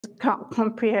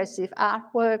comprehensive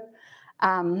artwork,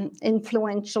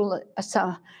 influential,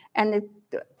 and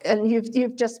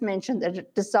you've just mentioned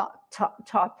that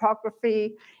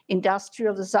typography,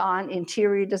 industrial design,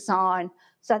 interior design.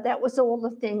 So that was all the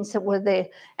things that were there.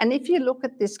 And if you look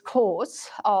at this course,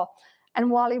 and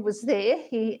while he was there,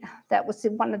 that was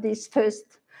one of his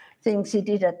first things he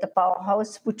did at the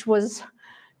Bauhaus, which was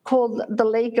called the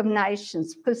League of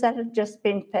Nations, because that had just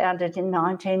been founded in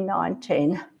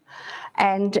 1919.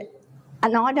 And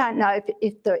I don't know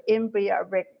if the embryo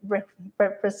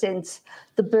represents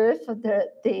the birth of the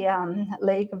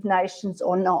League of Nations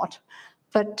or not.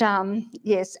 But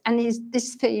yes, and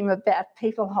this theme about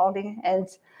people holding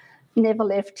hands never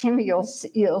left him.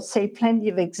 You'll see plenty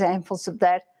of examples of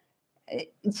that.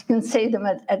 You can see them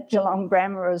at Geelong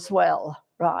Grammar as well,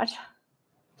 right?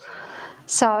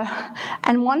 So,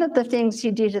 and one of the things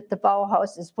he did at the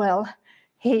Bauhaus as well,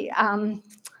 he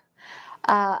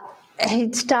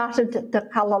started the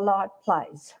colour light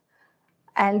plays.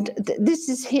 And this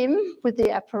is him with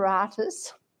the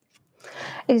apparatus.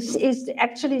 He's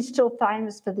actually still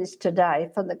famous for this today,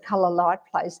 for the colour light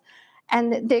plays.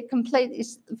 And they're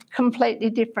completely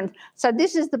different. So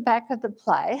this is the back of the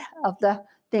play, of the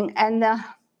thing. And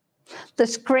the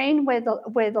screen where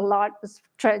the light was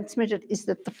transmitted is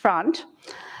at the front.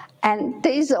 And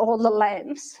these are all the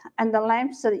lamps. And the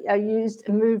lamps are used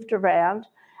and moved around.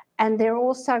 And they're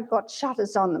also got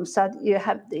shutters on them, so that you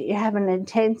have an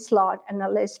intense light and a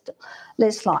less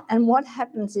light. And what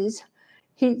happens is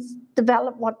he's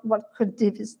developed what could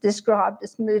be described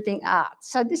as moving art.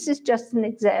 So this is just an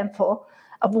example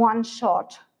of one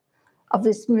shot of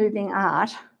this moving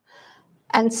art.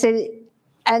 And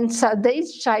so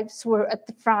these shapes were at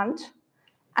the front,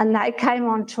 and they came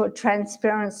onto a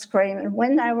transparent screen. And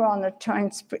when they were on a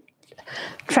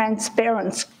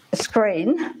transparent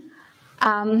screen,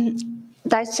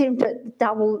 they seemed to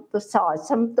double the size.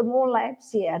 So the more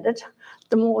lamps he added,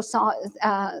 the more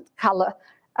colour,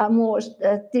 more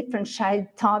different shade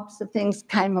types of things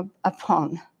came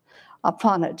upon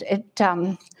it. It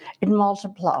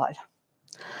multiplied.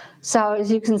 So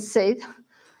as you can see,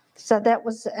 so that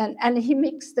was, and he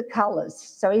mixed the colours.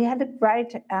 So he had a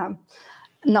great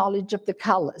knowledge of the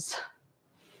colours.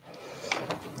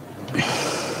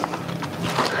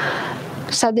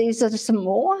 So these are some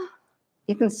more.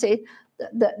 You can see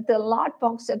the light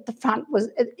box at the front was,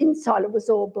 inside it was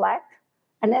all black.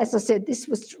 And as I said, this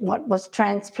was what was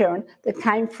transparent that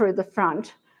came through the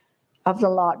front of the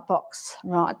light box,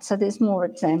 right? So there's more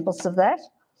examples of that.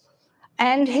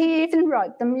 And he even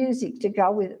wrote the music to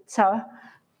go with it. So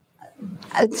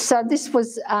this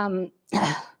was,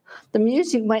 the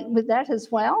music went with that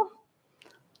as well.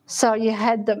 So you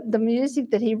had the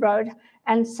music that he wrote,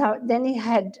 and so then he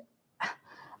had,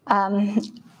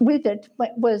 with it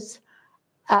was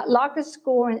like a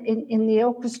score in the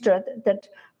orchestra, that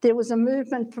there was a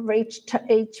movement for each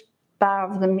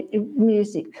bar of the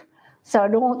music. So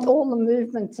all the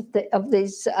movements of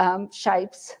these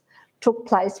shapes took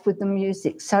place with the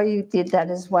music. So you did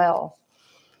that as well.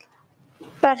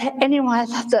 But anyway,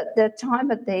 the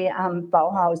time at the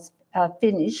Bauhaus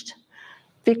finished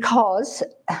because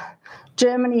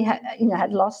Germany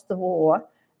had lost the war,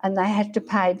 and they had to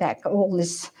pay back all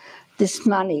this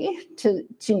money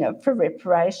for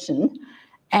reparation,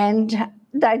 and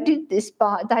they did this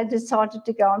they decided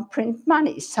to go and print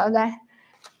money.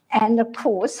 And of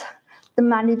course, the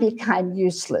money became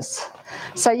useless.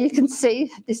 So you can see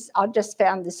this. I just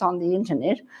found this on the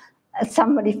internet.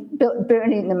 Somebody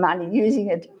burning the money, using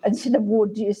it instead of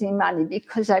wood, using money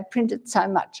because they printed so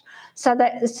much.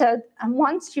 And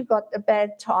once you got a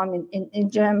bad time in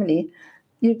Germany,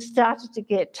 you started to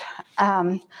get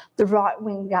the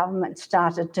right-wing government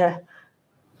started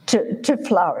to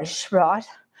flourish, right?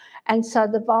 And so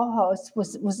the Bauhaus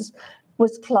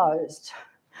was closed.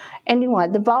 Anyway,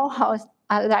 the Bauhaus,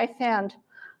 they found.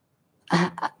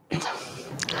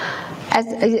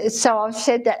 So I've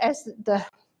said that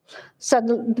so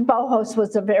the Bauhaus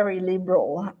was a very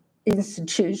liberal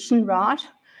institution, right?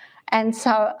 And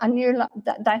so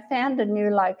they found a new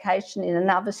location in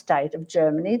another state of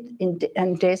Germany, in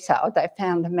Dessau. They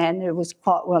found a man who was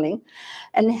quite willing,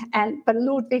 but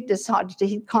Ludwig decided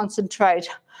he'd concentrate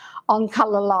on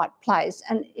colour light plays,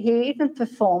 and he even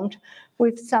performed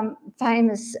with some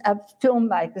famous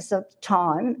filmmakers at the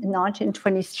time. In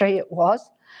 1923 it was.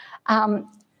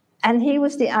 And he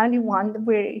was the only one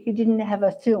where he didn't have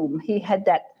a film. He had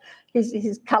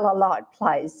his colour light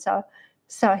plays.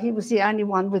 So he was the only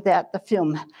one without the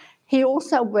film. He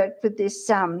also worked with this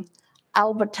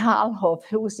Albert Thalhoff,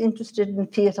 who was interested in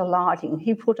theatre lighting.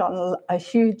 He put on a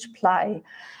huge play,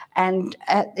 and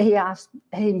he asked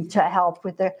him to help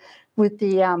with the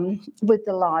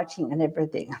lighting and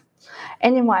everything.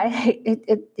 Anyway,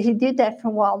 he did that for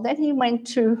a while. Then he went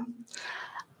to.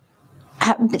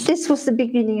 This was the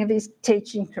beginning of his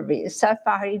teaching career. So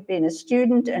far, he'd been a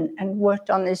student and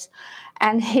worked on this,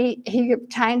 and he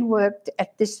obtained work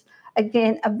at this,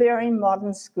 again, a very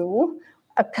modern school,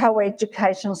 a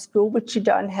co-educational school, which you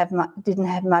didn't have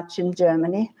much in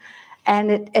Germany, and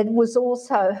it was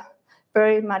also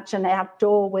very much an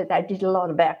outdoor, where they did a lot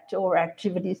of outdoor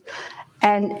activities,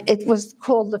 and it was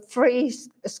called the Free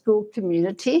School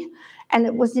Community, and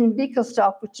it was in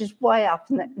Bickerstaffe, which is way up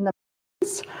in the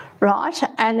right,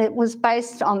 and it was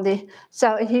based on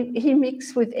so he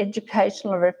mixed with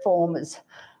educational reformers,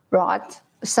 right?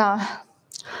 So,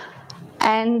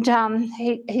 and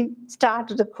he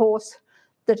started a course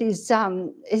that his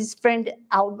friend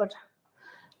Albert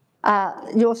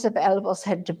Joseph Albers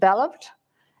had developed,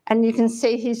 and you can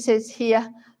see he says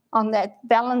here on that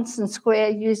balance and square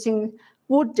using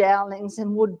wood dowlings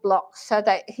and wood blocks. So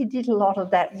he did a lot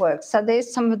of that work. So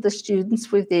there's some of the students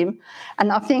with him,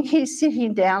 and I think he's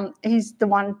sitting down. He's the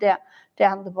one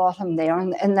down the bottom there,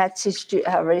 and that's his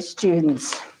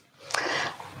students.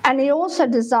 And he also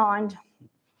designed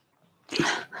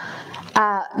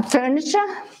furniture.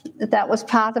 That was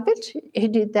part of it. He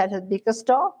did that at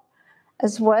Bickerstaffe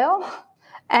as well.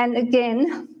 And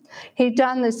again, had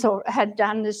done this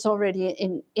already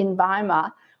in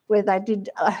Weimar, where they did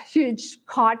a huge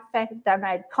kite factory. They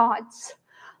made kites.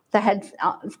 They had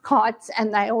kites,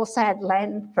 and they also had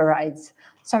land parades.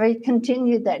 So he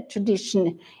continued that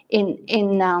tradition in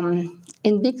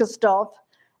Bickerstaffe,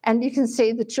 and you can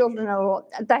see the children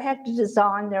they had to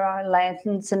design their own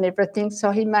lanterns and everything.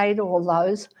 So he made all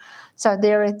those. So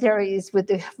there he is with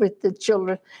the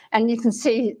children, and you can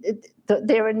see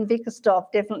they're in Bickerstaffe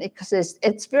definitely, because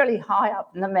it's really high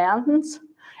up in the mountains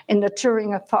in the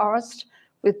Thuringia forest.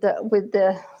 With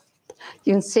the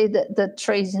you can see the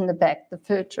trees in the back, the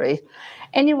fir tree.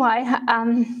 Anyway,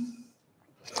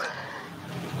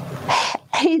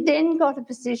 he then got a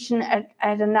position at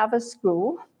another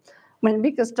school. When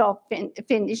Bickerstaffe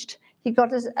finished, he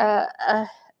got a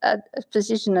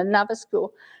position at another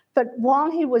school. But while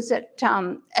he was at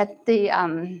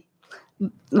the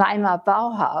Weimar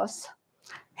Bauhaus,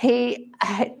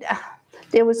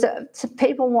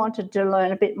 people wanted to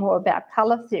learn a bit more about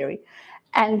colour theory.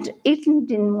 And Eton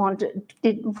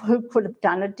who could have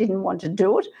done it, didn't want to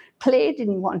do it. Claire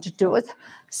didn't want to do it.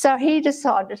 So he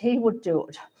decided he would do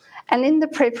it. And in the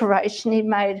preparation, he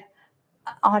made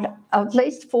at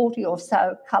least 40 or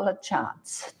so colour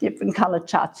charts, different colour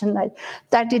charts. And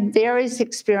they did various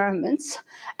experiments.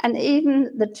 And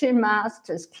even the two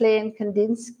masters, Claire and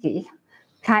Kandinsky,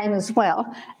 came as well.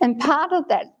 And part of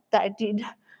that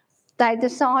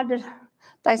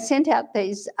they sent out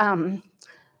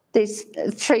these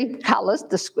three colours,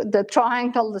 the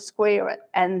triangle, the square,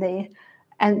 and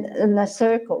the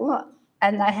circle,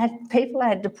 and people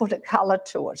had to put a colour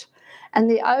to it. And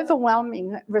the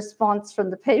overwhelming response from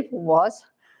the people was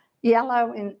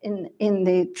yellow in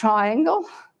the triangle,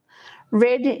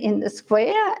 red in the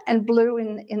square, and blue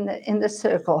in the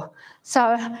circle.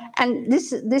 So, and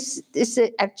this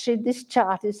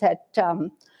chart is at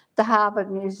the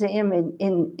Harvard Museum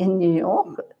in New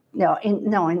York.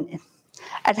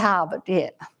 At Harvard,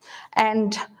 yeah.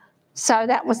 And so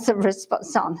that was the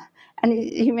response on. And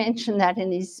he mentioned that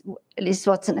in his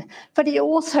what's in it. But he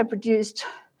also produced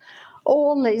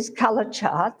all these colour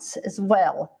charts as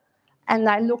well. And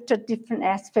they looked at different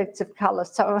aspects of colour.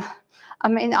 So, I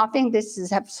mean, I think this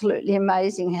is absolutely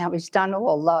amazing how he's done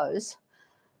all those,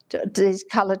 these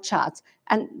colour charts.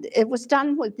 And it was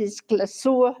done with this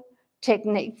glazure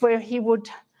technique where he would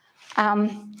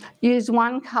use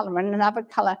one colour and another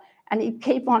colour, and he'd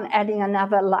keep on adding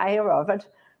another layer of it,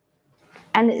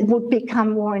 and it would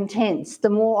become more intense the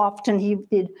more often he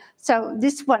did. So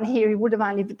this one here, he would have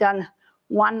only done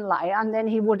one layer, and then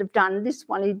he would have done this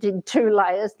one, he did 2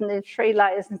 layers, and then 3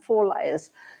 layers and 4 layers.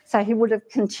 So he would have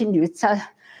continued. So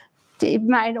he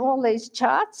made all these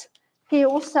charts. He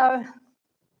also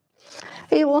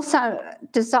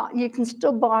designed, you can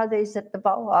still buy these at the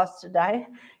Bauhaus today.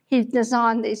 He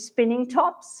designed these spinning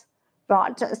tops,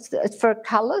 right, for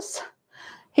colours.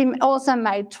 He also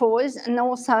made toys, and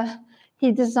also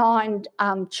he designed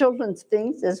children's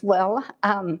things as well.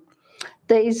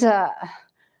 This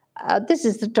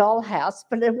is the dollhouse,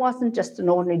 but it wasn't just an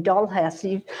ordinary dollhouse.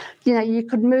 You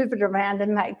could move it around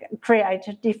and create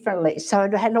it differently. So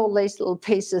it had all these little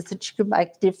pieces that you could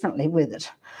make differently with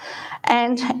it.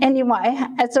 And anyway,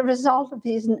 as a result of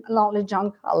his knowledge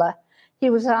on colour, he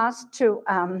was asked to.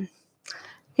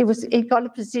 He got a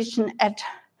position at.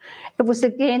 it was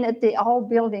again at the old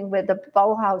building where the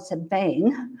Bauhaus had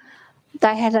been.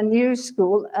 They had a new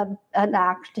school, an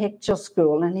architectural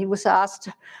school, and he was asked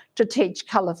to teach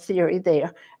colour theory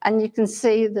there. And you can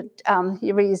see that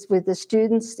here he is with the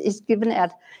students. He's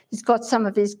got some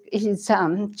of his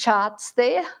charts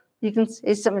there. You can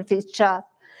see some of his charts.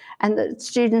 And the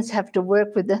students have to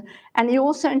work with it. And he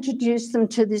also introduced them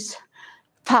to this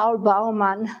Paul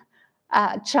Baumann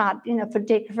chart, for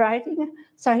decorating.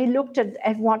 So he looked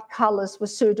at what colours were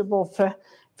suitable for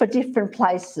different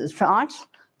places, right?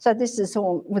 So this is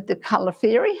all with the colour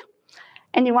theory.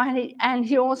 Anyway, and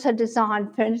he also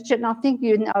designed furniture, and I think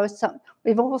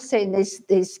we've all seen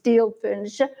these steel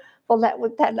furniture. Well,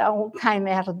 that all came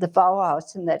out of the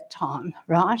Bauhaus in that time,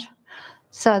 right?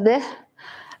 So there,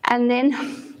 and then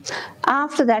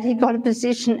after that, he got a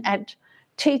position at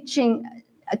teaching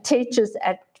teachers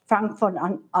at Frankfurt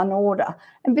on Oder.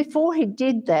 And before he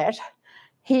did that,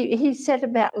 he set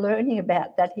about learning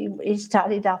about that. He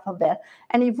studied up about,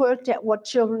 and he worked out what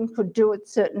children could do at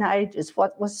certain ages,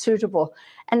 what was suitable.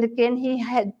 And again, he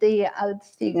had the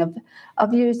thing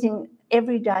of using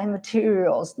everyday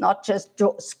materials, not just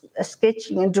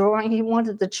sketching and drawing. He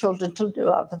wanted the children to do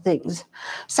other things.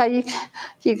 So you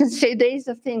can see these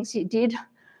are things he did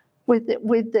with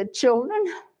the children.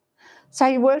 So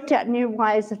he worked out new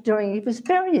ways of doing it. He was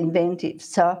very inventive.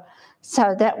 So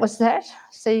that was that.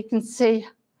 So you can see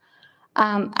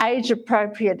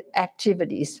age-appropriate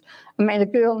activities. I mean, a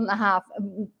girl and a half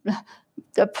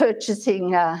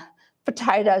purchasing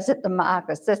potatoes at the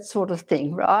markets, that sort of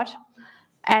thing, right?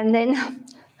 And then,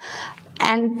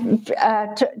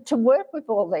 to work with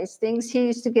all these things, he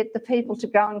used to get the people to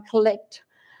go and collect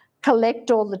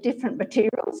all the different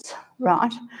materials,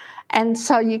 right? And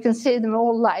so you can see them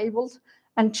all labelled,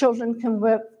 and children can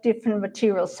work different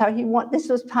materials. So this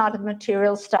was part of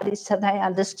material studies, so they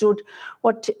understood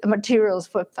what materials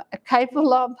were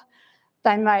capable of.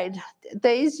 They made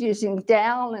these using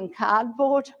dowel and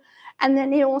cardboard, and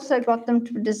then he also got them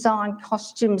to design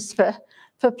costumes for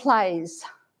plays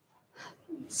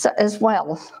as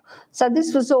well. So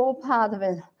this was all part of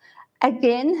it.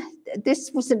 Again,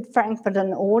 this was in Frankfurt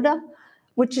an Oder,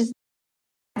 but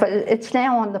it's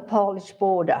now on the Polish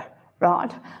border,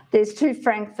 right? There's two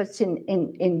Frankfurts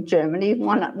in Germany.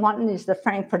 One is the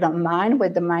Frankfurt am Main, where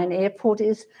the main airport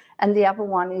is, and the other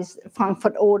one is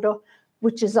Frankfurt Oder,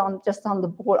 which is just on the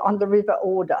border, on the River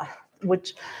Oder.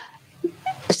 And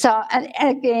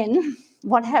again,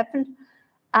 what happened?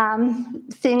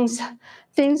 Things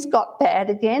got bad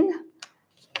again.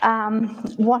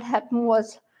 What happened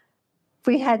was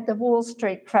we had the Wall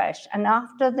Street crash, and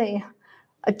after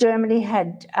Germany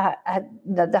had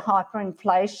the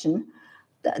hyperinflation,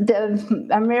 the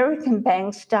American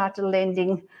banks started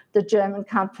lending the German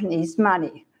companies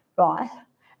money, right?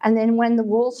 And then when the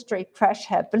Wall Street crash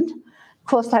happened, of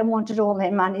course they wanted all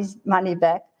their money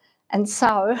back, and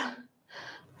so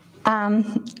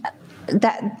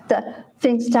the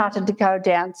things started to go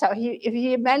down. So he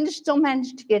still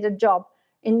managed to get a job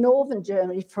in northern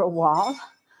Germany for a while,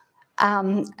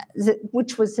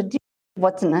 which was a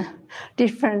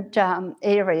different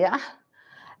area,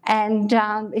 and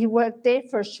he worked there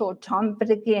for a short time.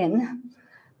 But again,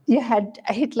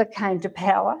 Hitler came to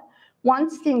power.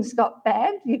 Once things got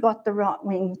bad, you got the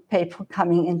right-wing people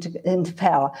coming into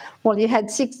power. Well, you had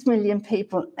 6 million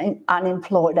people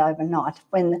unemployed overnight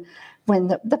when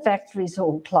the factories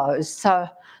all closed. So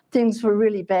things were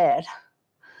really bad.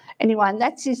 Anyway, and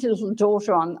that's his little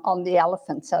daughter on the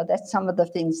elephant. So that's some of the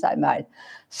things they made.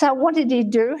 So what did he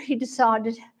do? He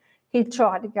decided he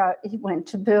went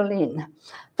to Berlin.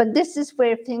 But this is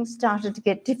where things started to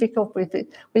get difficult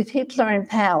with Hitler in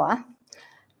power.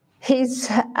 His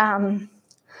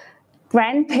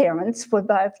grandparents were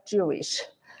both Jewish.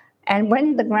 And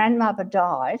when the grandmother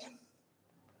died,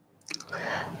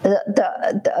 the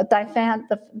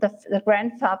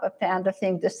grandfather found a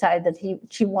thing to say that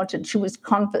she was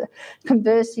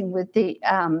conversing with the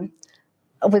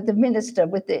minister,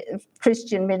 with the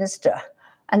Christian minister,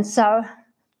 and so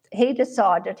he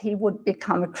decided he would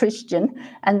become a Christian,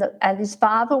 and his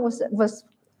father was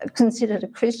considered a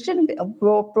Christian,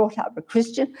 brought up a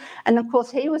Christian, and of course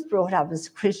he was brought up as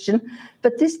a Christian,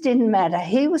 but this didn't matter.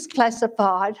 He was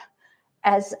classified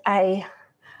as a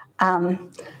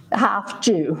half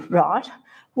Jew, right?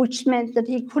 Which meant that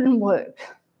he couldn't work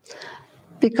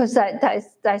because they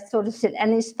sort of said,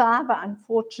 and his father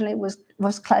unfortunately was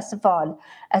classified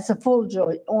as a full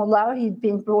Jew, although he'd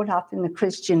been brought up in the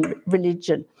Christian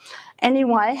religion.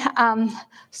 Anyway,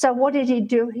 so what did he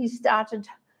do? He started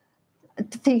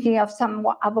thinking of some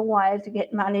other way to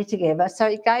get money together. So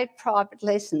he gave private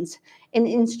lessons in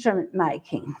instrument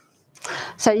making.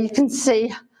 So you can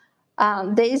see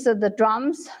these are the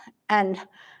drums, and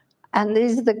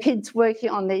these are the kids working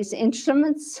on these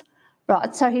instruments,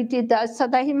 right? So he did those. So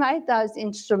he made those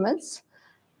instruments,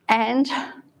 and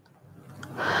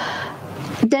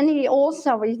then he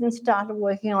also even started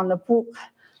working on a book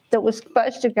that was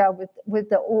supposed to go with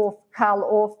the Orff. Carl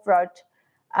Orff wrote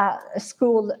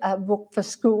a book for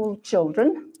school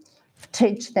children,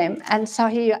 teach them, and so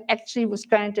he actually was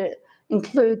going to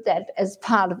include that as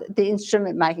part of the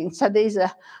instrument making. So these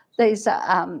are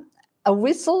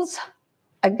whistles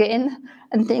again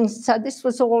and things. So this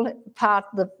was all part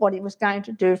of what he was going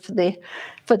to do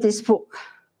for this book.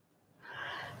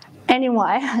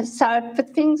 Anyway, but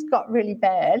things got really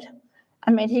bad.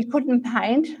 I mean, he couldn't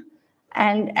paint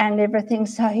and everything,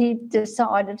 so he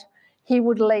decided he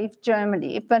would leave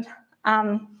Germany. But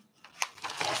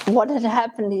what had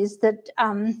happened is that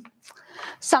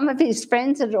some of his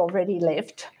friends had already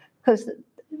left, because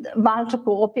Walter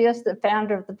Gropius, the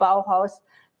founder of the Bauhaus,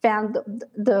 found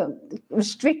the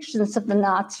restrictions of the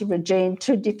Nazi regime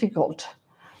too difficult,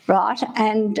 right?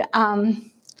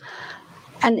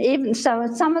 And even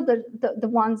so, some of the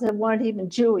ones that weren't even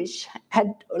Jewish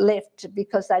had left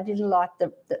because they didn't like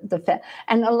the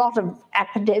and a lot of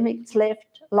academics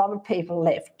left, a lot of people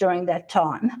left during that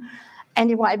time.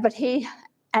 Anyway, but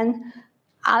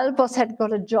Albers had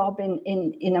got a job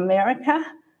in America,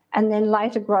 and then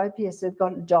later Gropius had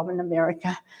got a job in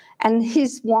America. And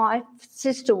his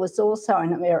sister was also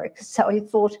in America, so he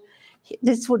thought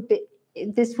this would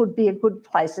be a good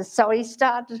place. So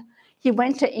he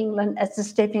went to England as a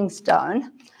stepping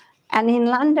stone, and in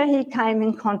London he came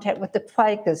in contact with the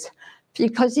Quakers,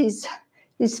 because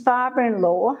his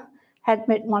father-in-law had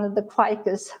met one of the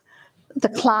Quakers, the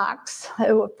Clarks,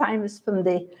 who were famous for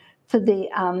the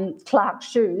Clark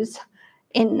shoes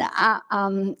in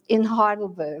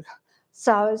Heidelberg.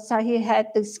 So he had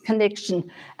this connection,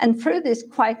 and through this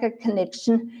Quaker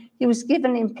connection, he was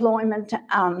given employment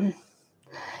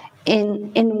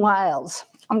in Wales.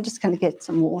 I'm just going to get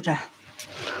some water.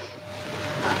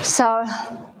 So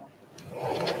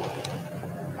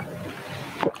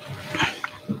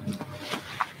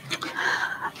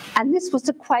and this was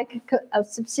a Quaker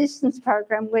subsistence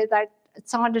program where they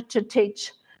decided to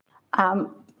teach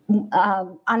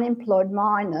unemployed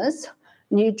miners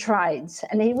new trades,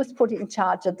 and he was put in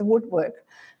charge of the woodwork.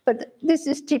 But this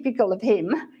is typical of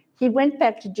him. He went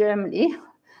back to Germany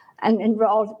and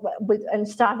enrolled and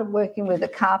started working with a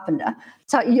carpenter.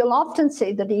 So you'll often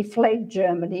see that he fled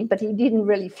Germany, but he didn't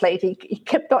really flee. He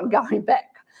kept on going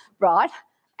back, right?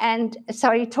 And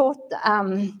so he taught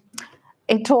them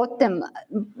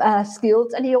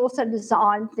skills, and he also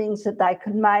designed things that they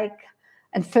could make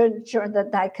and furniture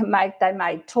that they can make. They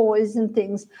made toys and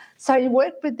things. So he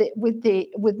worked with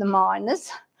the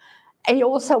miners. He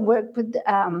also worked with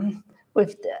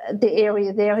the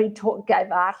area there. He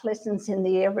gave art lessons in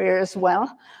the area as well.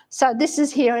 So this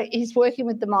is here, he's working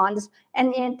with the miners,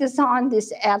 and he designed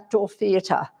this outdoor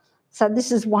theatre. So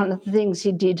this is one of the things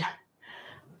he did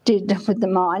with the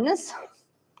miners.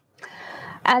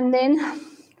 And then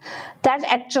that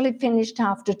actually finished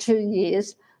after 2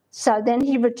 years. So then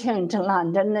he returned to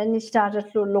London, and he started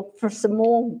to look for some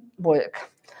more work.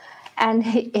 And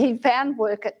he found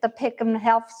work at the Peckham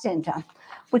Health Centre,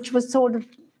 which was sort of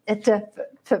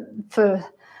for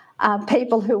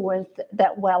people who weren't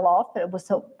that well off. It was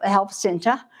a health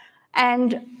centre.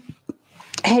 And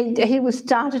he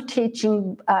started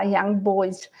teaching young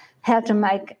boys how to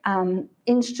make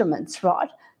instruments, right?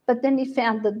 But then he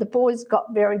found that the boys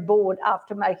got very bored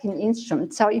after making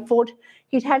instruments. So he thought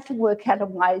he'd had to work out a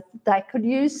way that they could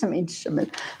use some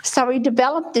instrument. So he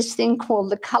developed this thing called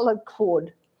the coloured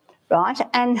cord, right?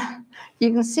 And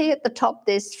you can see at the top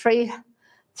there's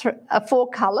four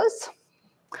colours.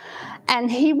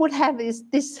 And he would have this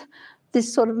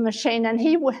sort of machine, and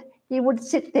he would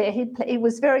sit there. He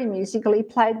was very musical. He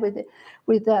played with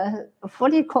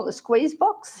what do you call a squeeze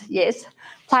box? Yes,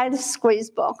 played a squeeze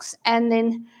box, and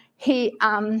then he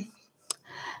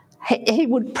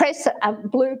would press a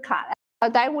blue card. So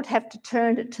they would have to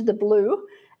turn it to the blue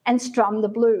and strum the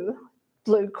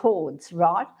blue chords,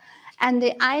 right? And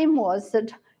the aim was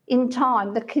that in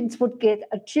time the kids would get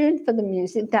a tune for the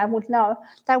music. They would know.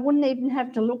 They wouldn't even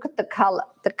have to look at the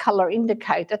colour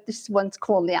indicator. This one's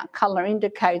called the colour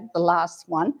indicator, the last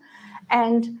one,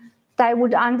 and they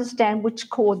would understand which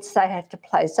chords they had to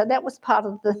play. So that was part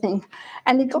of the thing.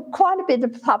 And it got quite a bit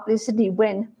of publicity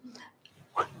when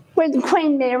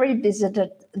Queen Mary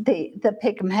visited the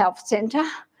Peckham Health Centre.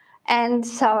 And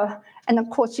of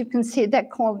course you can see they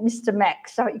called Mr. Mack.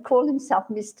 So he called himself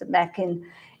Mr. Mack in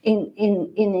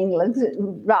England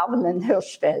rather than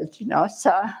Hirschfeld, you know.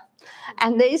 So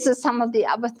And these are some of the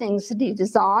other things that he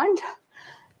designed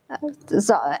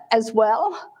as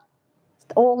well,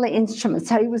 all the instruments.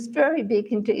 So he was very big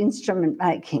into instrument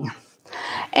making.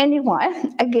 Anyway,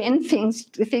 again, things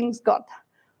got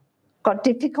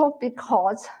difficult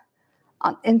because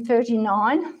in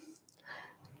 1939,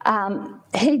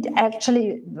 he'd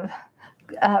actually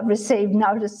received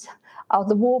notice of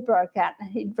the war broke out, and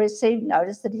he'd received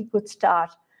notice that he could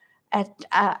start at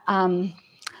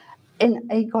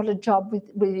he got a job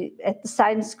at the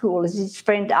same school as his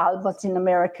friend Albert in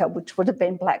America, which would have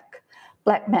been Black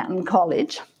Mountain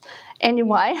College.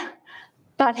 Anyway,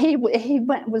 but he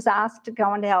was asked to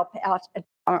go and help out at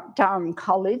Durham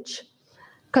College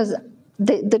because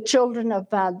the children of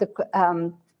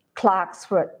the Clarks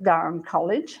were at Durham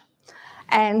College,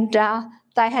 and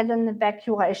they had an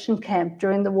evacuation camp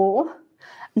during the war.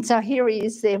 And so here he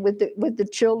is there with the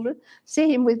children.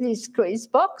 See him with his squeeze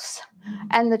box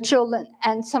and the children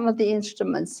and some of the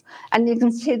instruments. And you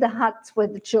can see the huts where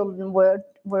the children were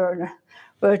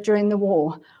during the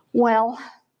war. Well,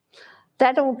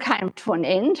 that all came to an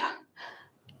end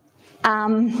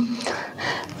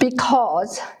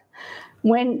because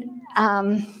when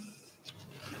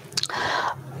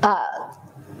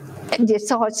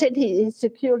so I said he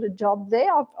secured a job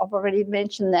there. I've already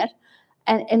mentioned that.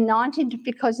 And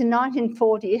because in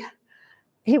 1940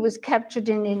 he was captured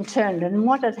and interned. And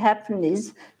what had happened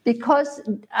is because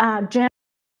Germany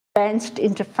advanced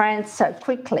into France so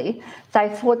quickly, they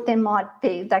thought there might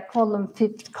be, they call them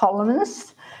fifth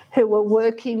columnists, who were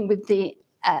working with the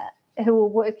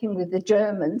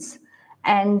Germans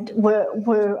and were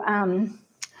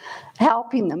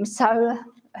helping them. So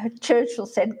Churchill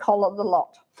said, collar the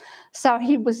lot. So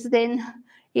he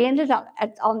ended up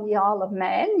on the Isle of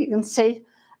Man. You can see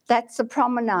that's the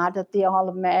promenade at the Isle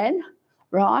of Man,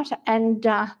 right? And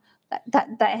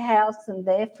they housed them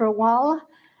there for a while.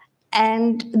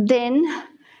 And then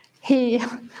he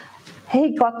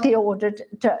got the order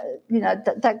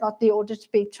they got the order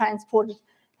to be transported.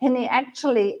 And he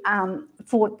actually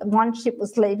thought one ship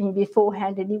was leaving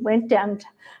beforehand, and he went down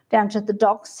to the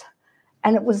docks,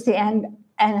 and it was the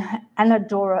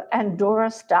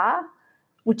Andorra Star,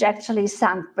 which actually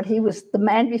sunk, but the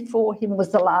man before him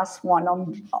was the last one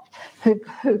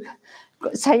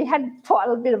so he had quite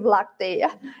a bit of luck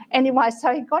there. Anyway,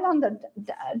 so he got on the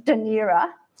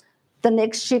Dunera, the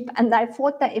next ship, and they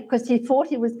thought that because he thought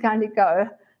he was going to go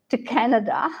to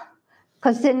Canada,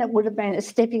 because then it would have been a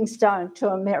stepping stone to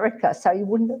America. So he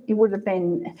would have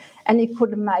been, and he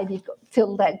could have maybe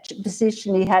filled that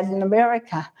position he had in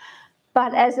America.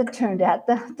 But as it turned out,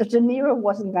 the Dunera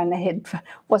wasn't heading for.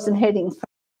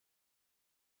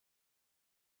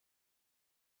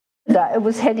 It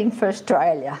was heading for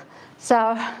Australia.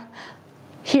 So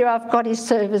here I've got his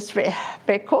service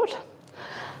record.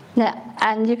 Now,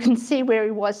 and you can see where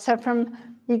he was. So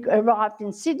he arrived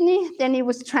in Sydney, then he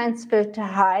was transferred to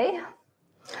Hay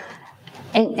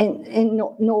in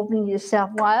northern New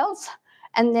South Wales,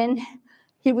 and then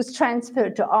he was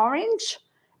transferred to Orange,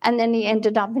 and then he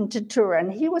ended up in Tatura,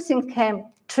 and he was in Camp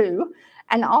 2,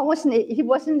 and he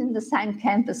wasn't in the same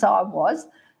camp as I was.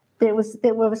 There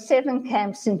were 7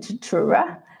 camps in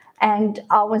Tatura, and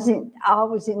I was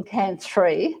in Camp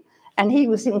 3, and he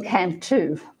was in Camp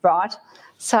 2, right?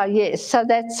 So yes, so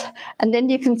and then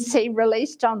you can see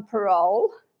released on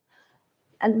parole,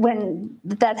 and when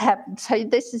that happened. So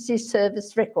this is his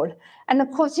service record, and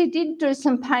of course he did do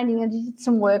some painting and he did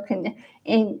some work in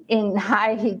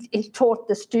Hay. He taught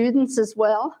the students as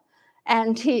well,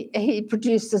 and he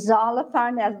produced a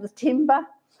xylophone out of the timber.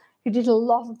 He did a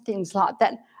lot of things like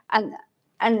that.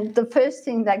 And the first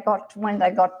thing they got when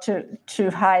they got to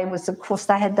Hay was, of course,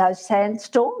 they had those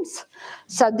sandstorms.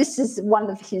 So this is one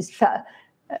of his,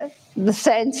 the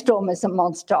sandstorm is a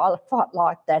monster. I quite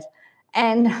like that.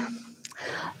 And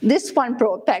this one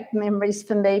brought back memories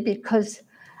for me because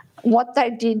what they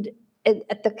did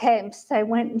at the camps, they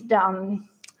went and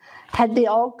had the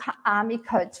old army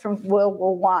coats from World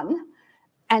War I,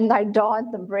 and they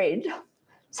dyed them red,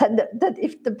 so that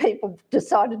if the people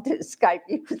decided to escape,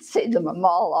 you could see them a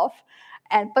mile off.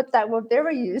 But they were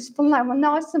very useful. They were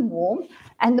nice and warm,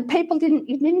 and the people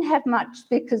didn't have much,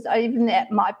 because even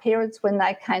my parents, when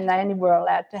they came, they only were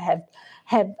allowed to have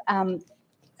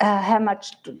how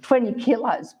much, 20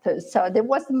 kilos per. So there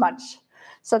wasn't much.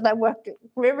 So they were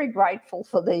very grateful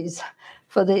for these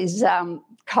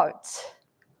coats.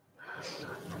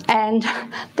 And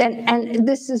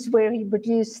this is where he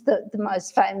produced the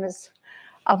most famous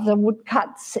of the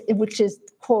woodcuts, which is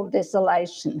called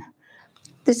Desolation.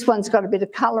 This one's got a bit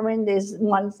of colour in. There's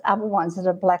other ones that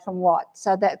are black and white.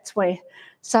 So that's where.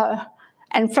 So,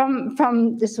 and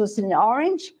from this was in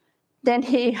Orange. then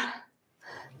he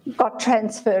got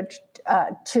transferred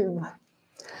to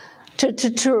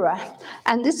Tatura,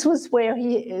 and this was where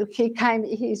he came.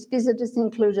 His visitors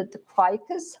included the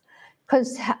Quakers,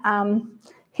 because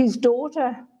his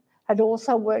daughter had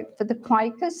also worked for the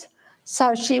Quakers,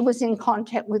 so she was in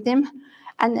contact with him,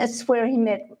 and that's where he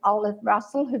met Olive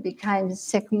Russell, who became his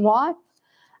second wife.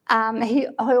 He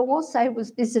also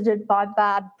was visited by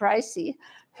Bard Bracey,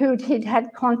 who he'd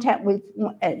had contact with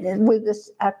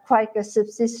this Quaker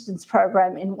subsistence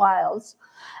program in Wales,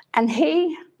 and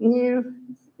he knew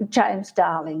James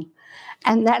Darling,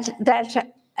 and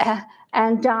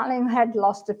and Darling had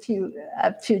lost a few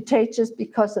teachers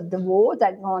because of the war.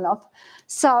 They'd gone off,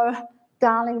 so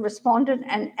Darling responded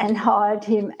and hired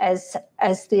him as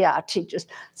the art teachers.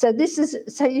 So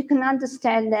you can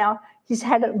understand now he's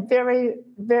had a very,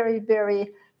 very,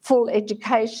 very full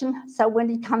education. So when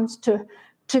he comes to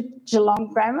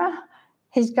Geelong Grammar,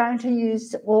 he's going to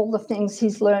use all the things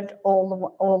he's learnt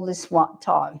all this one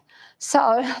time.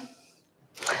 So,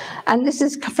 and this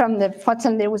is from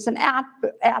there was an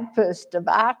outburst of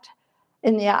art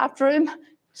in the art room.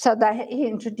 So he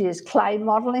introduced clay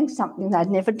modelling, something they'd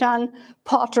never done,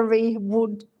 pottery,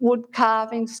 wood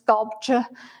carving, sculpture,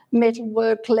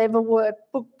 metalwork, leatherwork,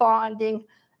 bookbinding,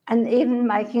 and even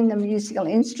making the musical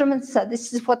instruments. So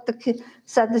this is what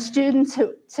the students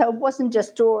so it wasn't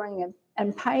just drawing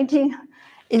and painting,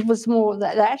 it was more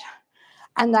than that.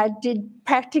 And they did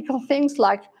practical things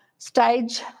like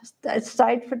stage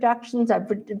productions. They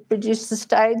produced the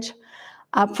stage,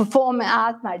 performing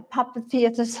art, made puppet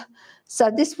theatres. So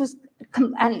this was,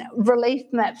 and relief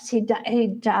maps. He'd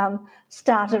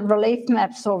started relief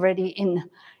maps already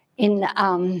in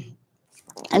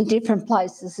different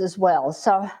places as well.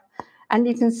 So, and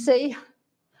you can see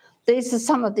these are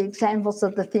some of the examples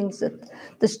of the things that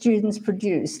the students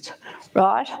produced,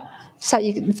 right? So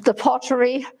the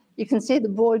pottery, you can see the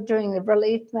boy doing the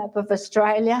relief map of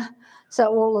Australia.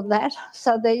 So all of that.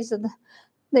 So these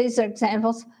are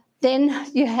examples. Then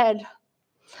you had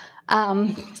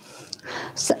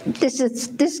so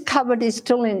this cupboard is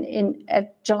still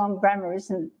at Geelong Grammar,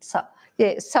 isn't it? So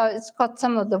yeah, so it's got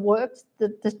some of the work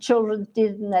that the children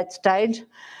did in that stage,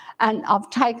 and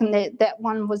I've taken that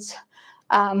one was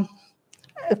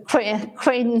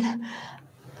Queen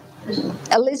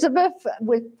Elizabeth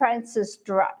with Francis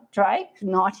Drake,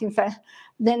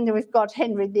 then we've got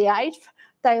Henry VIII.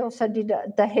 They also did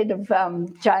the head of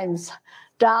James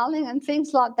Darling and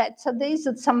things like that. So these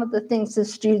are some of the things the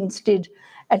students did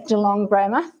at Geelong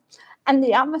Grammar. And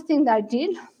the other thing they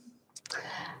did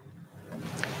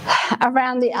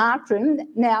around the art room,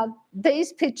 now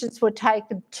these pictures were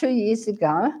taken 2 years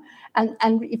ago, and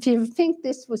if you think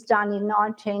this was done in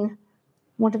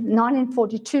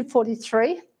 1942,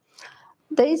 43,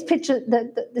 these pictures,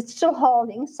 it's still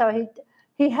holding. So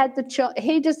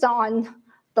he designed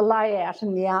the layout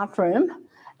in the art room,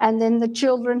 and then the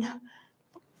children,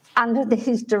 under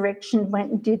his direction,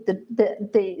 went and did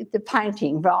the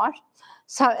painting, right?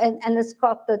 So and it's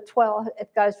got the 12.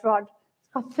 It goes right.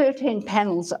 It's got 13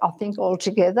 panels, I think,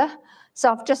 altogether.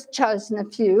 So I've just chosen a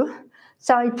few.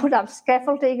 So he put up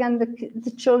scaffolding, and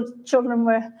the children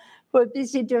were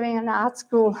busy doing an art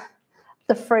school,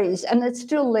 the frieze, and it's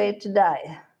still there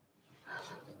today.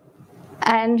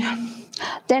 And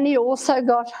then he also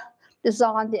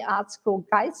designed the art school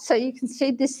gates. So you can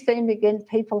see this theme again,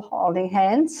 people holding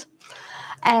hands.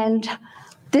 And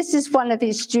this is one of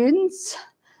his students,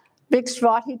 Rick's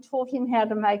right. He taught him how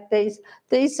to make these.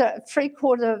 These are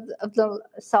 3/4 of the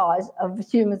size of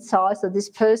human size of this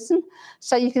person.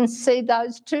 So you can see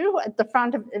those two at the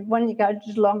front of when you go to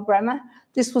Geelong Grammar.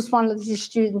 This was one of his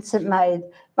students that made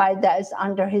those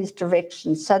under his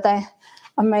direction. So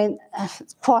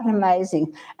it's quite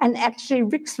amazing. And actually,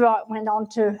 Rick's right went on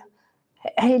to.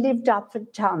 He lived up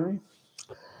at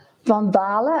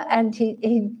Bombala, and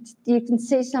you can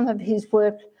see some of his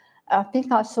work. I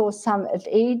think I saw some at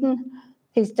Eden.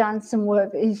 He's done some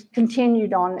work. He's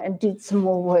continued on and did some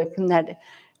more work in that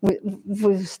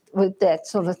with that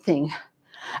sort of thing.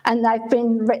 And they've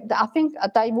been. I think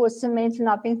they were cement, and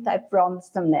I think they've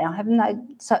bronzed them now, haven't they?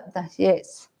 So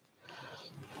yes.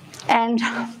 And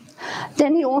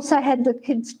then he also had the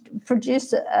kids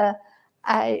produce a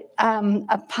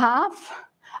path.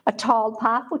 A tiled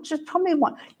path, which is probably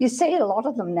one, you see a lot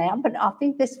of them now, but I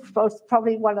think this was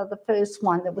probably one of the first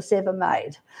one that was ever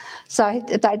made. So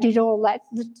they did all that,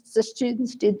 the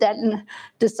students did that and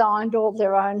designed all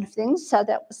their own things, so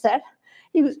that was that.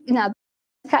 He was,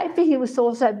 landscaping, he was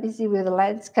also busy with the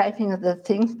landscaping of the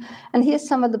things. And here's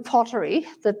some of the pottery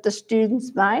that the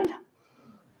students made.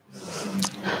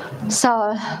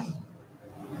 So,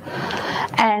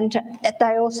 And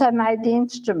they also made the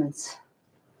instruments.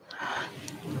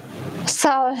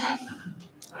 So,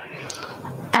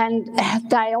 and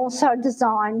they also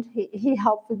designed, he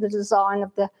helped with the design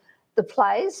of the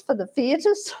plays for the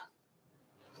theatres.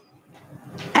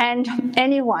 And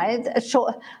anyway,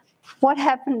 what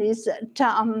happened is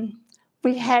that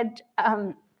we had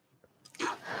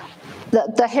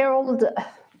the Herald,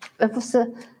 it was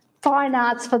the Fine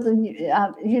Arts for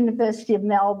the University of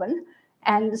Melbourne,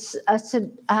 and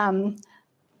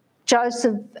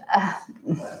Joseph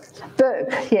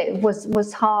Burke,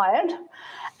 was hired,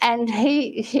 and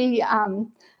he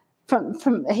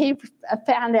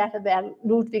found out about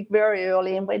Ludwig very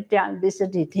early and went down and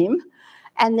visited him.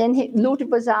 And then Ludwig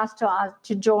was asked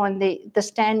to join the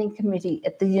standing committee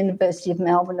at the University of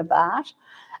Melbourne of Art.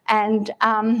 And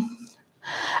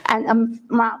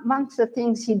amongst the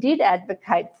things he did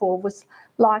advocate for was,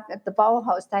 like at the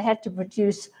Bauhaus, they had to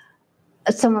produce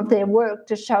some of their work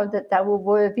to show that they were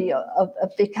worthy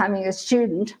of becoming a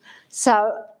student.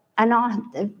 So,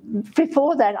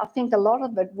 before that, I think a lot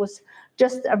of it was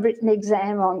just a written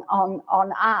exam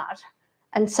on art.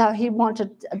 And so he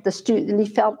wanted the student, he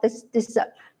felt this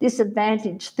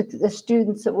disadvantage the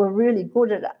students that were really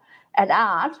good at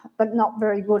art, but not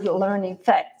very good at learning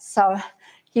facts. So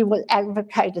he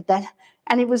advocated that,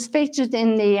 and he was featured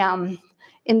in the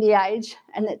Age,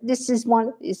 and this is one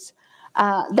of his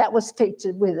that was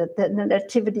featured with it, the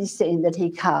nativity scene that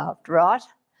he carved, right?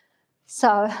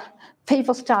 So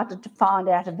people started to find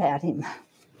out about him.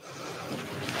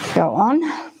 Go on.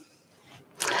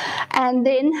 And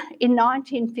then in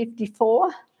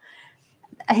 1954,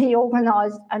 he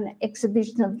organised an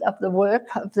exhibition of the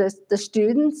work of the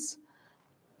students.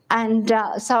 And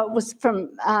so it was from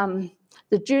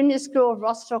the junior school,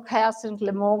 Rostock House and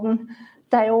Glamorgan,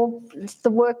 the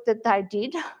work that they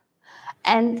did.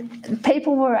 And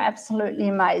people were absolutely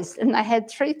amazed. And they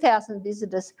had 3,000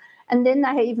 visitors. And then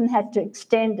they even had to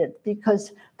extend it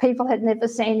because people had never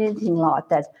seen anything like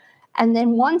that. And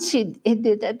then once he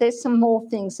did that, there's some more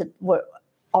things that were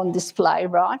on display,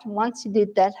 right? And once he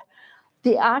did that,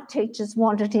 the art teachers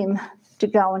wanted him to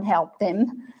go and help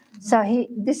them. So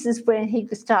this is when he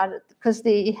started, because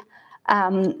the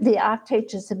art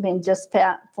teachers had been just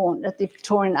formed, the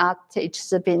Victorian art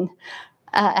teachers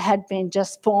had been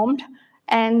just formed.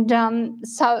 And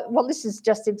this is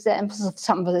just examples of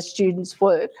some of the students'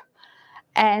 work.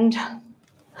 And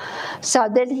so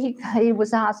then he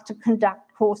was asked to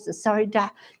conduct courses. So he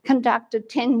conducted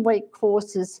 10-week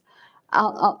courses,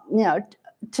 for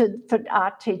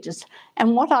art teachers.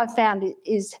 And what I found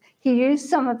is he used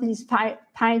some of his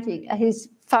his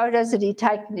photos that he'd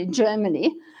taken in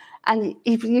Germany, and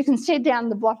if you can see down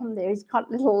the bottom there, he's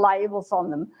got little labels on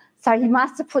them. So he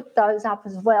must have put those up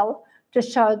as well to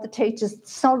show the teachers the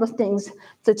sort of things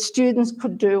that students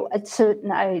could do at certain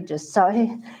ages. So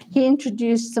he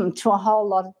introduced them to a whole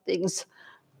lot of things.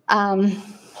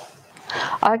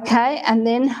 Okay, and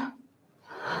then,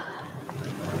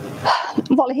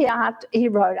 well, he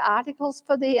wrote articles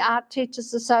for the Art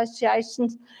Teachers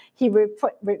Association. He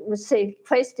received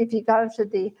requests. If you go to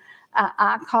the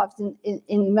archives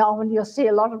in Melbourne, you'll see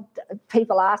a lot of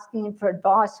people asking him for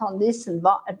advice on this and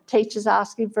teachers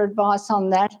asking for advice on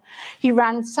that. He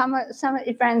ran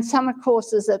summer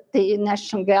courses at the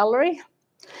National Gallery.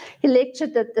 He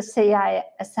lectured at the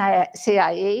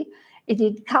CAE. He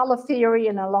did colour theory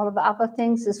and a lot of other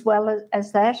things as well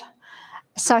as that.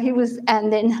 So he lectured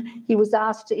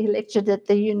at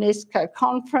the UNESCO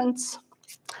conference.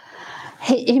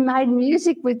 He made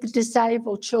music with the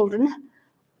disabled children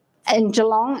in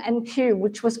Geelong and Kew,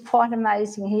 which was quite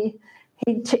amazing.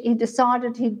 He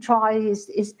decided he'd try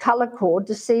his colour chord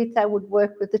to see if they would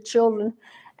work with the children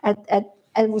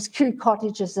it was Kew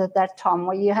cottages at that time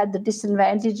where you had the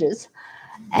disadvantages.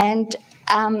 And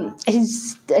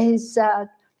his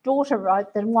daughter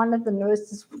wrote that one of the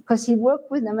nurses, because he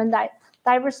worked with them, and they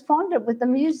responded with the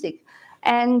music.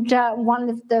 And one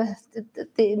of the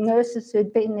nurses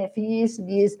who'd been there for years and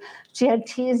years, she had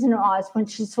tears in her eyes when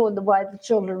she saw the way the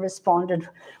children responded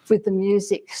with the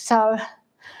music. So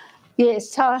he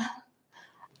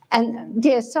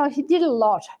did a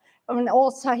lot. I mean,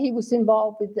 also he was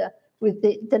involved with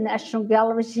the National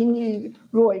Galleries. He knew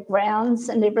Roy Grounds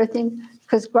and everything,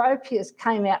 because Gropius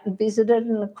came out and visited,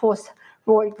 and of course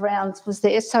Roy Grounds was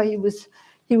there, so he was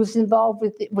involved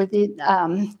with the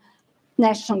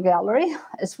National Gallery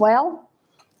as well.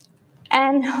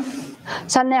 And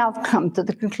so now I've come to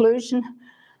the conclusion.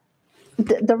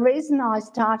 The reason I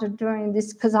started doing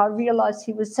this, because I realised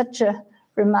he was such a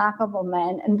remarkable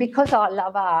man, and because I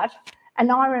love art,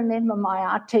 And I remember my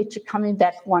art teacher coming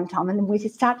back one time and we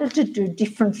started to do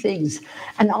different things.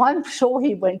 And I'm sure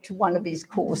he went to one of his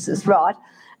courses, right?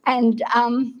 And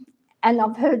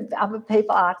I've heard other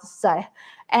people, artists say,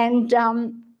 and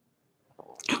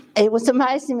it was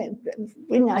amazing,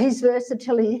 his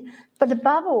versatility. But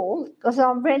above all, because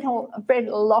I read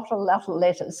a lot of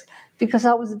letters, because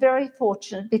I was very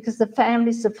fortunate because the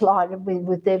family supplied me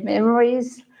with their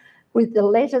memories, with the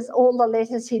letters, all the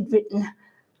letters he'd written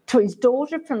to his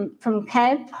daughter from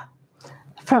camp,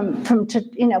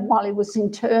 while he was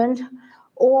interned,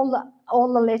 all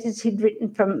the letters he'd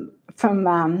written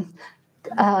from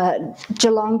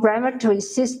Geelong Grammar to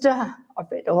his sister. I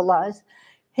read all those.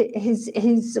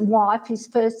 His wife, his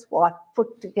first wife,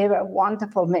 put together a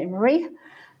wonderful memory,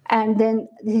 and then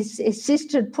his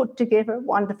sister put together a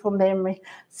wonderful memory.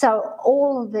 So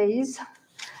all of these,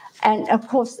 and of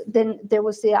course then there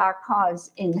was the archives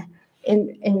in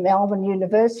Melbourne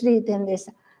University. Then there's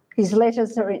his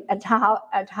letters are at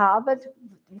Harvard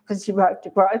because he wrote to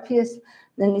Gropius.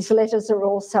 Then his letters are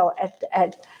also at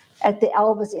the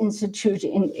Albers Institute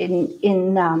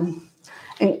in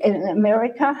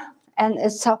America.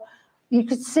 And so you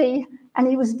could see, and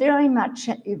he was very much,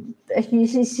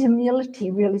 his humility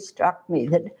really struck me,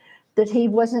 that he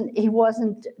wasn't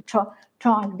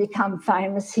trying to become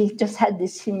famous. He just had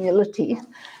this humility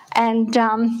and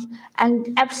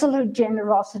absolute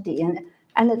generosity.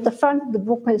 And at the front of the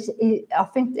book, I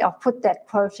think I'll put that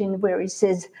quote in where he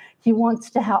says he wants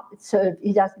to help serve,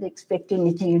 he doesn't expect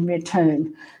anything in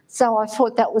return. So I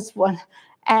thought that was one.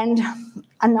 And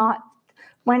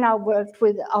when I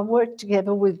worked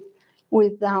together with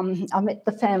I met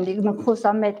the family, and of course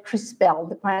I met Chris Bell,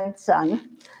 the grandson,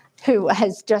 who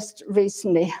has just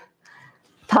recently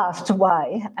passed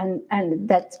away, and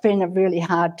that's been a really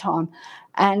hard time.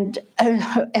 And who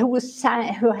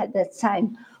had that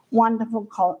same wonderful,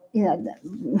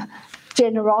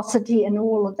 generosity and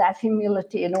all of that,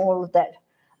 humility and all of that.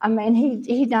 I mean,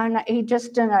 he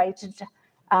just donated.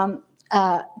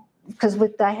 Because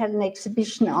they had an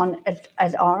exhibition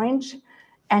at Orange,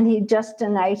 and he just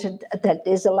donated that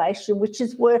desolation, which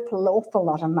is worth an awful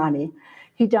lot of money.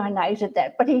 He donated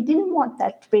that, but he didn't want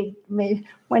that to be me.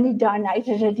 When he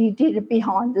donated it, he did it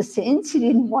behind the scenes. He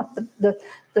didn't want the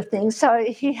thing. So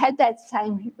he had that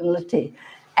same humility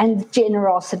and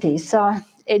generosity. So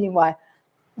anyway,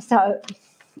 so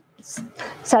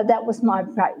that was my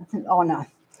great honour.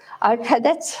 Okay,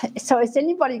 so has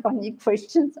anybody got any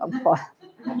questions? I'm fine.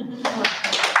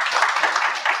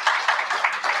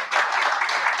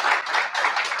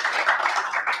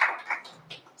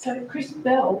 So Chris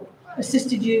Bell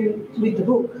assisted you with the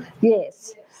book?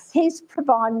 Yes. He's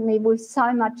provided me with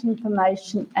so much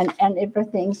information and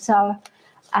everything. So,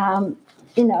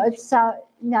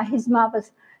 his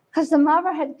mother's, because the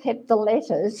mother had kept the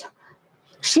letters.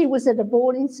 She was at a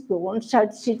boarding school, and so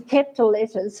she'd kept the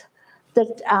letters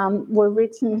that were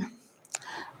written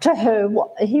to her,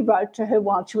 he wrote to her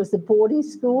while she was at boarding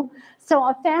school. So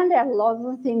I found out a lot of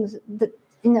the things that,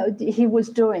 he was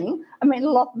doing. I mean, a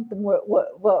lot of them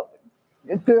were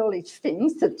girlish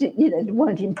things that,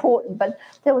 weren't important, but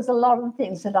there was a lot of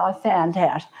things that I found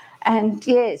out. And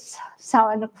yes,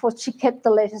 and of course she kept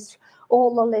the letters,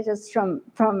 all the letters from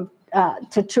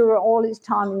Tatura, all his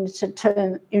time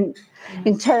in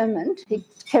internment, he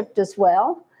kept as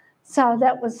well. So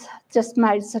that was just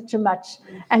made such a much,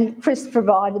 and Chris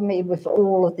provided me with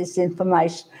all of this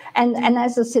information. And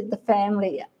as I said, the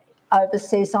family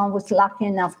overseas, I was lucky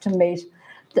enough to meet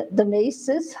the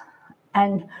nieces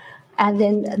and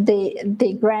then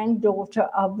the granddaughter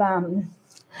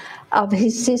of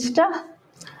his sister,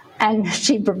 and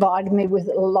she provided me with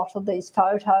a lot of these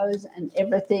photos and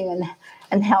everything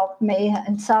and helped me.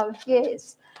 And so,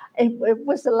 yes. It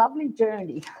was a lovely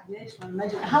journey. Yes, I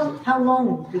imagine. How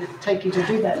long did it take you to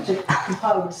do that, to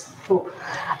compile this book?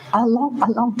 A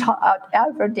long time,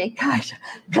 over a decade.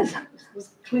 It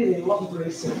was clearly a lot of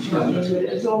research.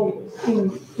 It was all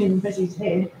in Betty's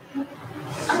head.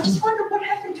 I just wonder what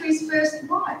happened to his first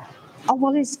wife. Oh,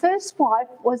 well, his first wife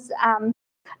was,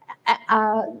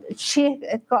 she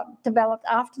got developed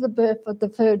after the birth of the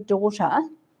third daughter.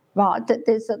 Right,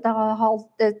 there's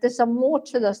some more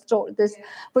to the story.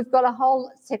 We've got a whole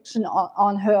section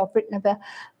on her I've written about.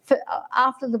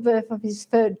 After the birth of his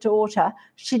third daughter,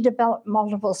 she developed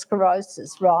multiple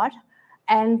sclerosis, right?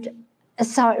 And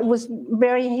so it was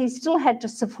he still had to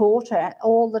support her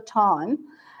all the time.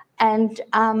 And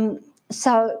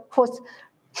so, of course,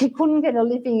 he couldn't get a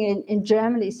living in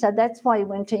Germany, so that's why he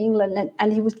went to England.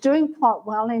 And he was doing quite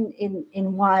well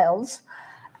in Wales,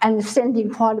 and sending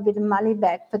quite a bit of money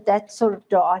back, but that sort of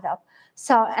died up.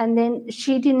 So, and then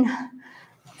she didn't,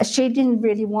 she didn't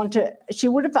really want to. She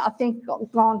would have, I think,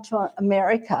 gone to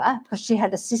America because she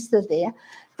had a sister there,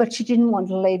 but she didn't want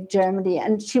to leave Germany,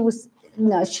 and she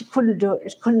couldn't do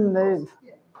it. She couldn't move,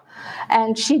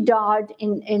 and she died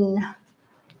in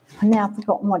now I've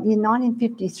forgotten what year,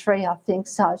 1953, I think.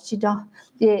 So she died.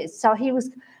 Yeah. So he was.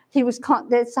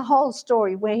 There's a whole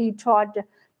story where he tried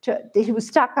he was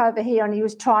stuck over here and he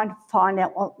was trying to find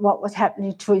out what was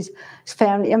happening to his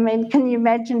family. I mean, can you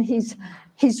imagine? He's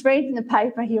reading the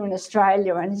paper here in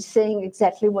Australia and he's seeing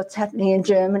exactly what's happening in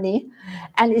Germany,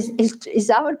 and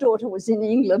his other daughter was in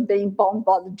England being bombed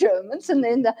by the Germans, and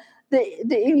then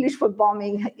the English were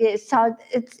bombing. Yeah, so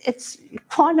it's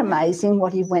quite amazing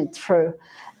what he went through,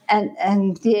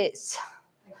 and yes,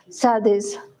 so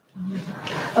there's.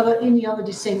 Are there any other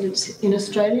descendants in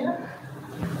Australia?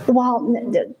 Well,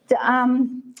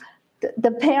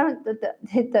 the parent,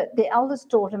 the eldest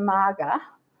daughter, Marga,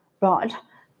 right?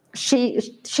 She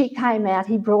came out.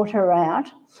 He brought her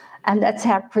out, and that's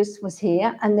how Chris was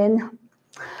here. And then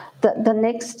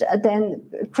then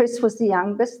Chris was the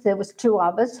youngest. There was two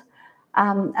others,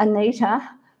 Anita,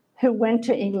 who went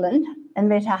to England and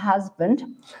met her husband,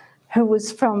 who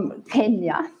was from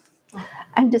Kenya,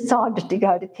 and decided to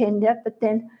go to Kenya. But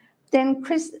then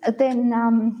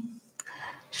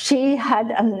she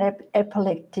had an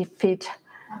epileptic fit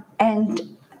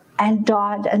and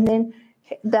died. And then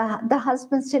the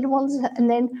husband said, well, and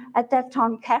then at that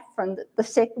time, Catherine, the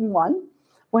second one,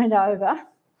 went over.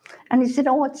 And he said,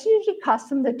 oh, it's usually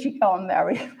custom that you go and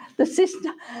marry the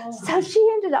sister. Oh. So she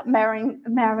ended up marrying,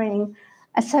 and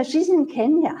so she's in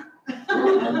Kenya.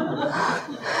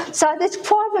 So there's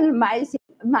quite an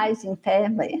amazing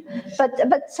family.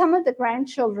 But some of the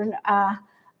grandchildren are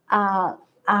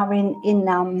in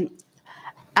England.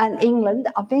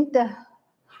 I think the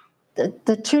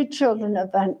two children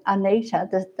of Anita.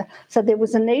 So there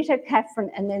was Anita,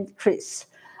 Catherine, and then Chris,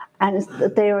 and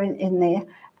they're in there.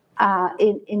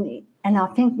 And I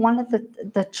think one of the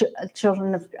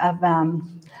children of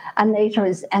Anita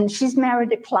is, and she's married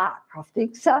to Clark, I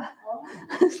think. So,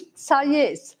 so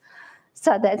yes.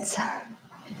 So that's. How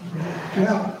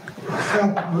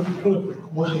prolific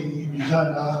was he in his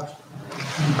own art?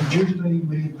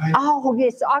 Oh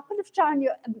yes, I could have shown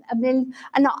you a million,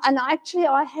 and I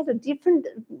had a different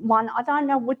one. I don't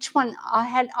know which one I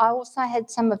had. I also had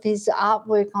some of his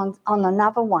artwork on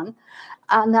another one,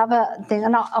 another thing,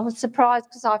 and I was surprised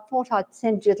because I thought I'd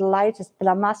send you the latest, but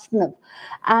I mustn't have.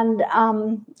 And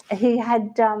he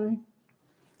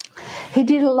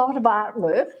did a lot of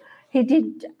artwork. He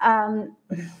did.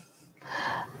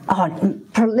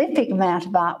 Prolific amount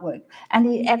of artwork, and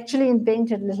he actually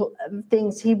invented little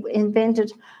things. He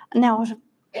invented. Now,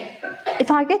 if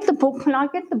I get the book, can I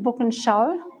get the book and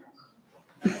show?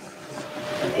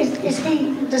 Does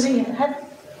he have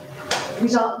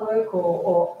his artwork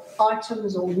or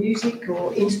items or music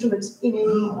or instruments in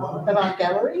any of our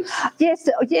galleries? Yes,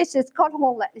 it's got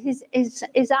all that. His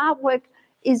artwork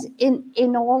is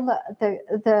in all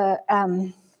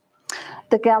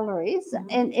the galleries.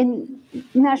 In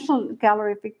National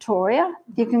Gallery of Victoria,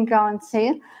 you can go and see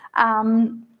it.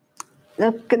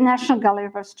 The National Gallery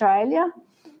of Australia,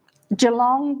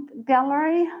 Geelong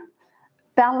Gallery,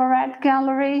 Ballarat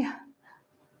Gallery.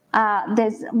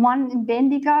 There's one in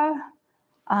Bendigo.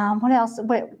 What else?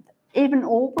 Even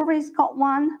Albury's got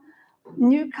one.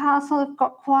 Newcastle have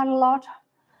got quite a lot.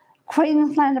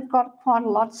 Queensland have got quite a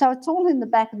lot. So it's all in the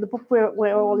back of the book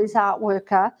where all his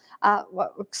artworks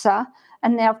are.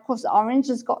 And now, of course, Orange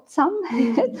has got some.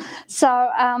 So,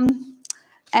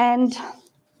 and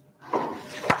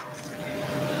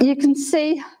you can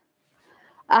see,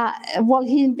 well,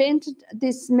 he invented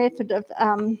this method of,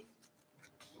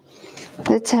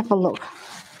 let's have a look.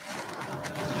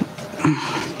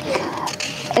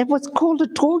 It was called a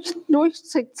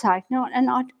Durchsichtzeichnung, and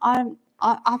I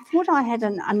thought I had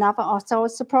another, so I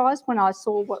was surprised when I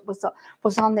saw what was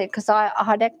on there, because I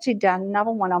had actually done another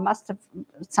one. I must have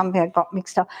somehow got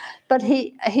mixed up. But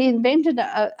he invented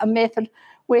a method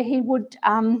where he would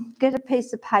get a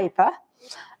piece of paper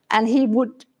and he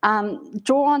would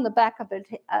draw on the back of it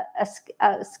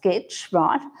a sketch,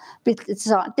 right? Then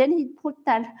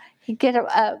he'd get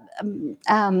a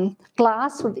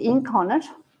glass with ink on it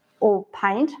or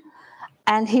paint,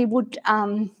 and he would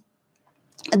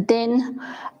then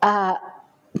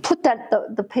put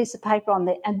the piece of paper on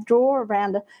there and draw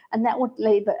around it, and that would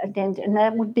leave a dent, and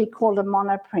that would be called a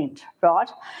monoprint, right?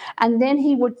 And then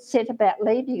he would set about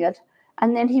leaving it,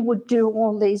 and then he would do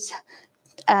all these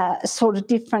sort of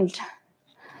different.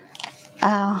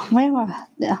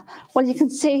 Well, you can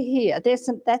see here. There's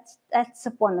that's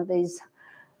one of these.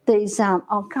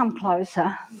 I'll come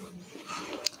closer.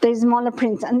 these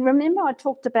monoprints. And remember I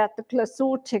talked about the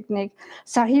glissure technique.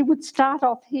 So he would start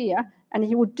off here and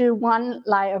he would do one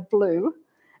layer of blue,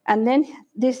 and then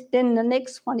the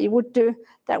next one he would do,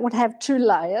 that would have 2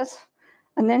 layers,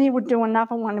 and then he would do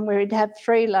another one where he'd have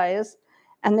 3 layers,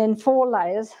 and then 4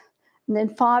 layers, and then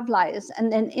 5 layers,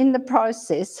 and then in the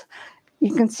process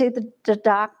you can see the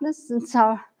darkness.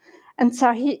 And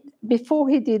so he, before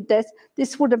he did this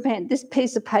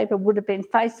piece of paper would have been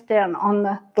face down on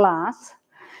the glass.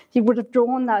 He would have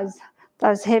drawn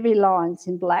those heavy lines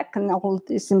in black and all of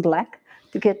this in black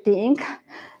to get the ink,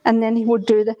 and then he would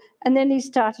do and then he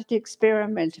started to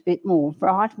experiment a bit more,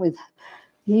 right?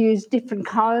 He used different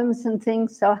combs and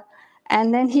things. So,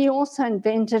 and then he also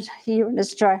invented here in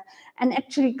Australia, and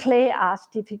actually Claire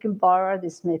asked if he can borrow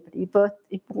this method. He bought.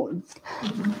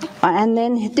 And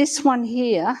then this one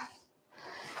here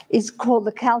is called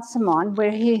the calcimine,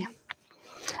 where he,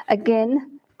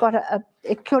 again, got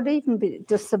it could even be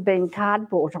just have been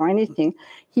cardboard or anything.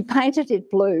 He painted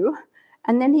it blue,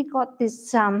 and then he got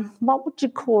this, what would you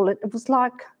call it? It was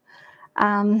like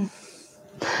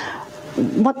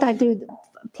what they do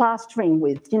plastering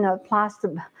with,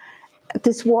 plaster,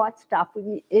 this white stuff.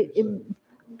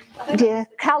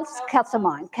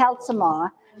 Calcimine,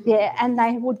 yeah, and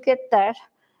they would get that.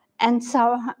 And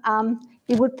so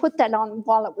he would put that on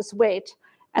while it was wet,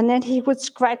 and then he would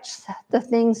scratch the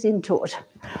things into it,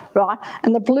 right?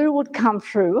 And the blue would come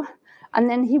through, and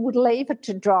then he would leave it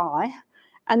to dry,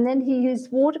 and then he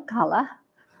used watercolour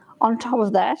on top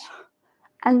of that,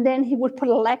 and then he would put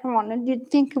a lacquer on, and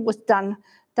you'd think it was done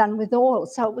with oil.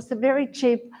 So it was a very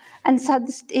cheap, and so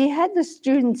he had the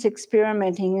students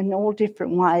experimenting in all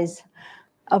different ways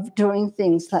of doing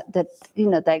things that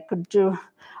they could do.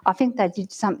 I think they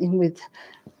did something with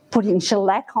putting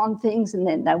shellac on things, and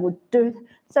then they would do.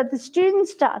 So the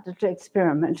students started to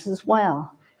experiment as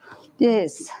well.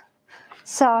 Yes.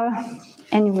 So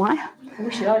anyway. I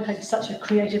wish I'd had such a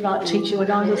creative art teacher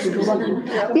when I was at school.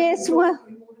 Yes, well,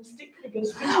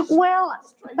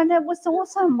 but it was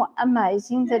also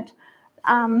amazing that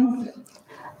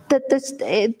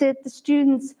the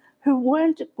students who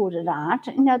weren't good at art,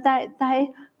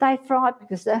 they thrived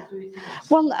because the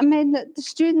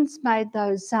students made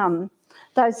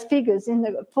those figures in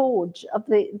the forge of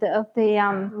the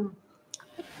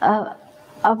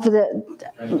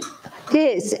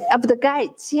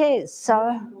gates. Yes,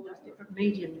 so different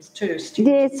mediums too.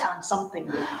 Students found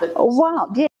something. Wow,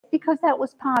 yes, because that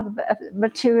was part of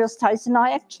material studies, and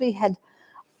I actually had.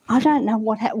 I don't know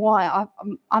why.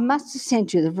 I must have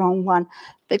sent you the wrong one,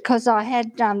 because I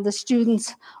had the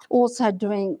students also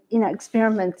doing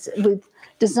experiments with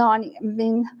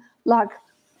designing, like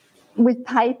with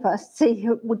paper, see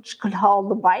which could hold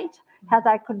the weight, how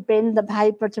they could bend the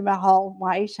paper to hold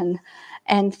weight,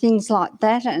 and things like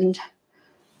that. And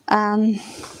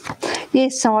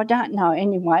yes, so I don't know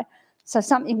anyway. So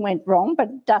something went wrong, but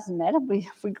it doesn't matter. We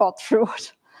got through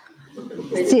it.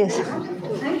 Yes.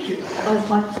 Thank you.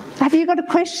 Have you got a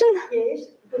question? Yes.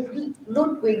 Would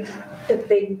Ludwig have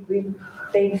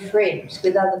been friends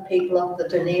with other people of the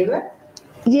Dunera?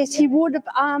 Yes, he would have.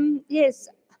 Yes.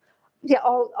 Yeah,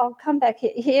 I'll come back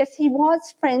here. Yes, he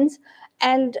was friends,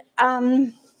 and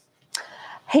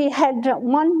he had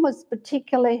one was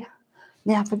particularly.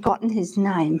 Now I've forgotten his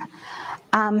name.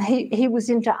 He was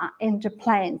into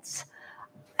plants.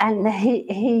 And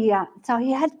so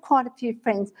he had quite a few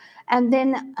friends. And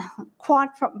then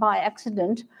quite by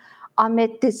accident, I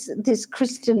met this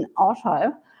Christian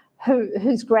Otto,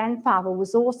 whose grandfather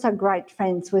was also great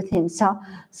friends with him. So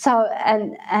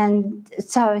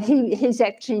he's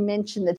actually mentioned that